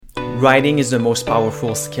Writing is the most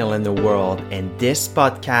powerful skill in the world, and this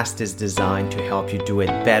podcast is designed to help you do it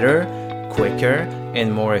better, quicker,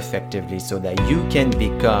 and more effectively so that you can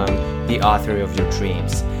become the author of your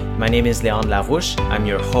dreams. My name is Leandre Larouche. I'm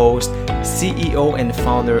your host, CEO, and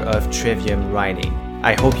founder of Trivium Writing.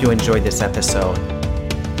 I hope you enjoyed this episode.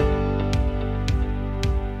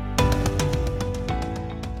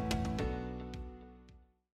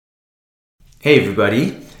 Hey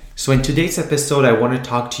everybody. So in today's episode, I want to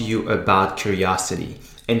talk to you about curiosity.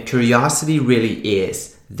 And curiosity really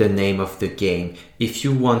is the name of the game. If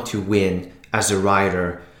you want to win as a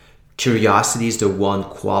writer, curiosity is the one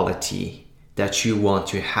quality that you want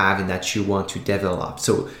to have and that you want to develop.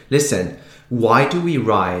 So listen, why do we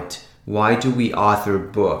write? Why do we author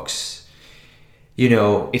books? You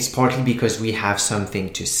know, it's partly because we have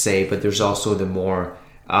something to say, but there's also the more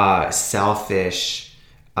selfish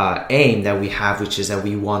aim that we have, which is that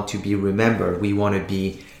we want to be remembered. We want to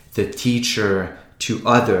be the teacher to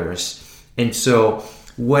others. And so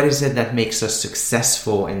what is it that makes us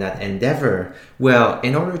successful in that endeavor? Well,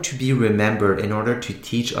 in order to be remembered, in order to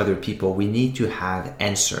teach other people, we need to have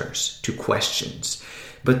answers to questions.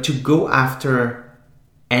 But to go after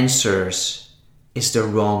answers is the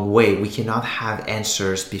wrong way. We cannot have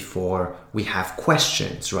answers before we have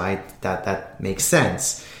questions, right? That makes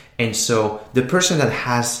sense. And so the person that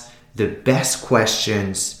has the best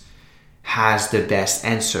questions has the best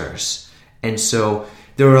answers. And so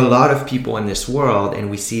there are a lot of people in this world,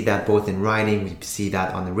 and we see that both in writing, we see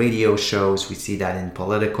that on the radio shows, we see that in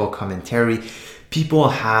political commentary. People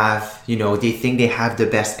have, they think they have the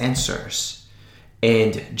best answers.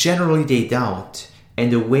 And generally they don't.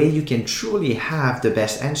 And the way you can truly have the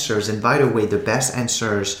best answers, and by the way, the best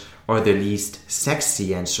answers are the least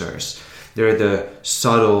sexy answers. They're the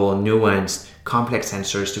subtle, nuanced, complex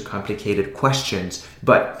answers to complicated questions.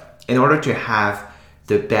 But in order to have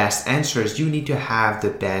the best answers, you need to have the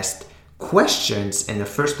best questions in the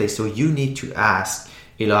first place. So you need to ask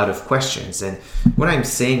a lot of questions. And what I'm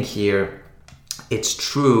saying here, it's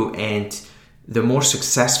true. And the more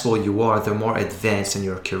successful you are, the more advanced in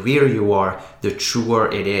your career you are, the truer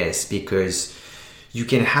it is. Because you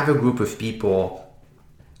can have a group of people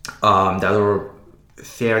that are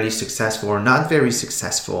fairly successful or not very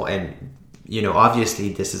successful, and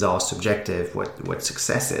obviously this is all subjective what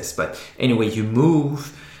success is, but anyway, you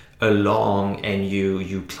move along and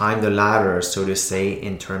you climb the ladder, so to say,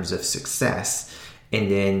 in terms of success, and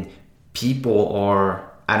then people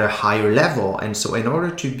are at a higher level. And so in order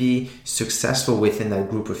to be successful within that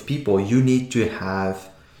group of people, you need to have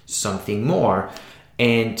something more.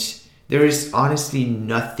 And there is honestly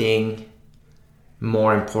nothing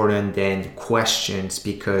more important than questions,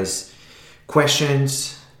 because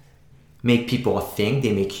questions make people think,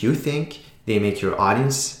 they make you think, they make your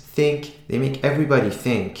audience think, they make everybody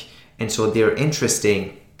think. And so they're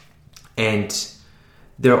interesting, and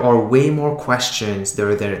there are way more questions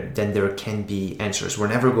than there can be answers. We're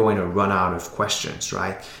never going to run out of questions,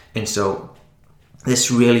 right? And so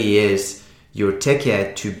this really is your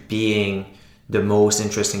ticket to being the most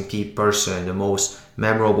interesting person, the most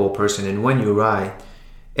memorable person. And when you write,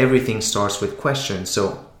 everything starts with questions.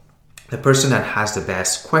 So the person that has the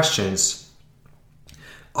best questions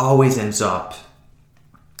always ends up,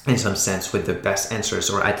 in some sense, with the best answers,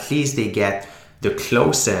 or at least they get the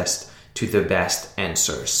closest to the best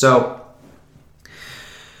answers. So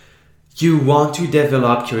you want to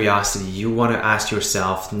develop curiosity. You want to ask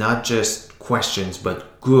yourself not just questions,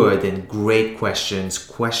 but good and great questions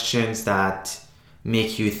that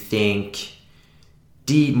make you think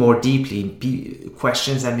more deeply,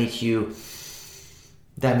 questions that make you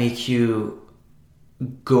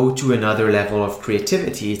go to another level of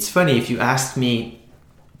creativity. It's funny, if you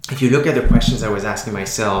look at the questions I was asking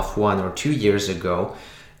myself 1 or 2 years ago,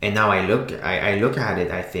 and now I look at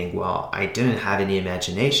it, I think, well, I didn't have any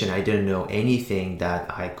imagination. I didn't know anything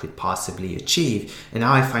that I could possibly achieve. And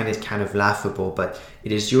now I find it kind of laughable, but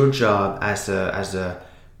it is your job as a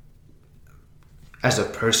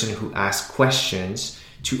person who asks questions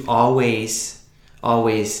to always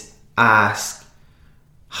ask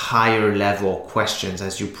higher level questions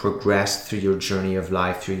as you progress through your journey of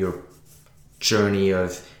life, through your journey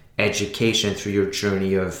of education, through your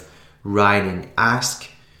journey of writing. Ask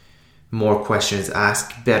more questions,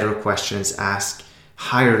 ask better questions, ask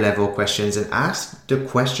higher level questions, and ask the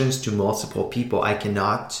questions to multiple people. I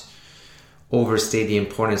cannot overstate the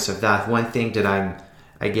importance of that. One thing that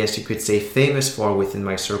I guess you could say famous for within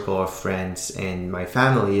my circle of friends and my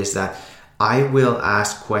family is that I will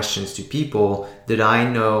ask questions to people that I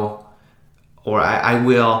know, or I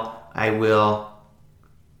will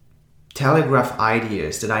telegraph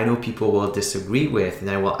ideas that I know people will disagree with, and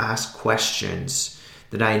I will ask questions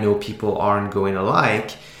that I know people aren't going to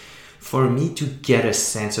like, for me to get a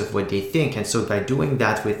sense of what they think. And so by doing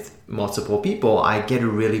that with multiple people, I get a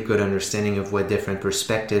really good understanding of what different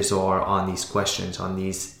perspectives are on these questions, on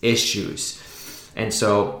these issues. And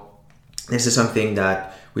so this is something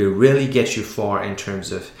that will really get you far in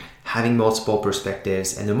terms of having multiple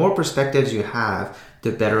perspectives. And the more perspectives you have,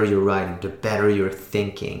 the better you're writing, the better you're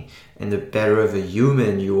thinking, and the better of a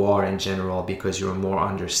human you are in general, because you're more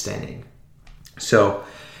understanding. So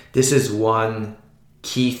this is one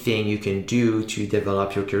key thing you can do to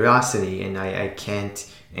develop your curiosity, and I can't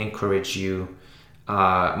encourage you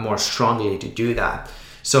more strongly to do that.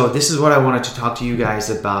 So this is what I wanted to talk to you guys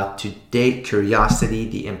about today: curiosity,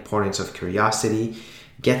 the importance of curiosity.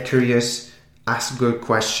 Get curious, ask good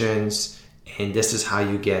questions, and this is how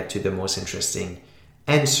you get to the most interesting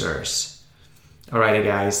answers. Alright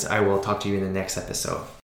guys, I will talk to you in the next episode.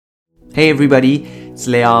 Hey everybody, it's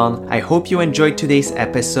Leon. I hope you enjoyed today's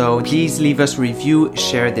episode. Please leave us a review,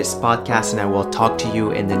 share this podcast, and I will talk to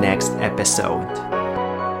you in the next episode.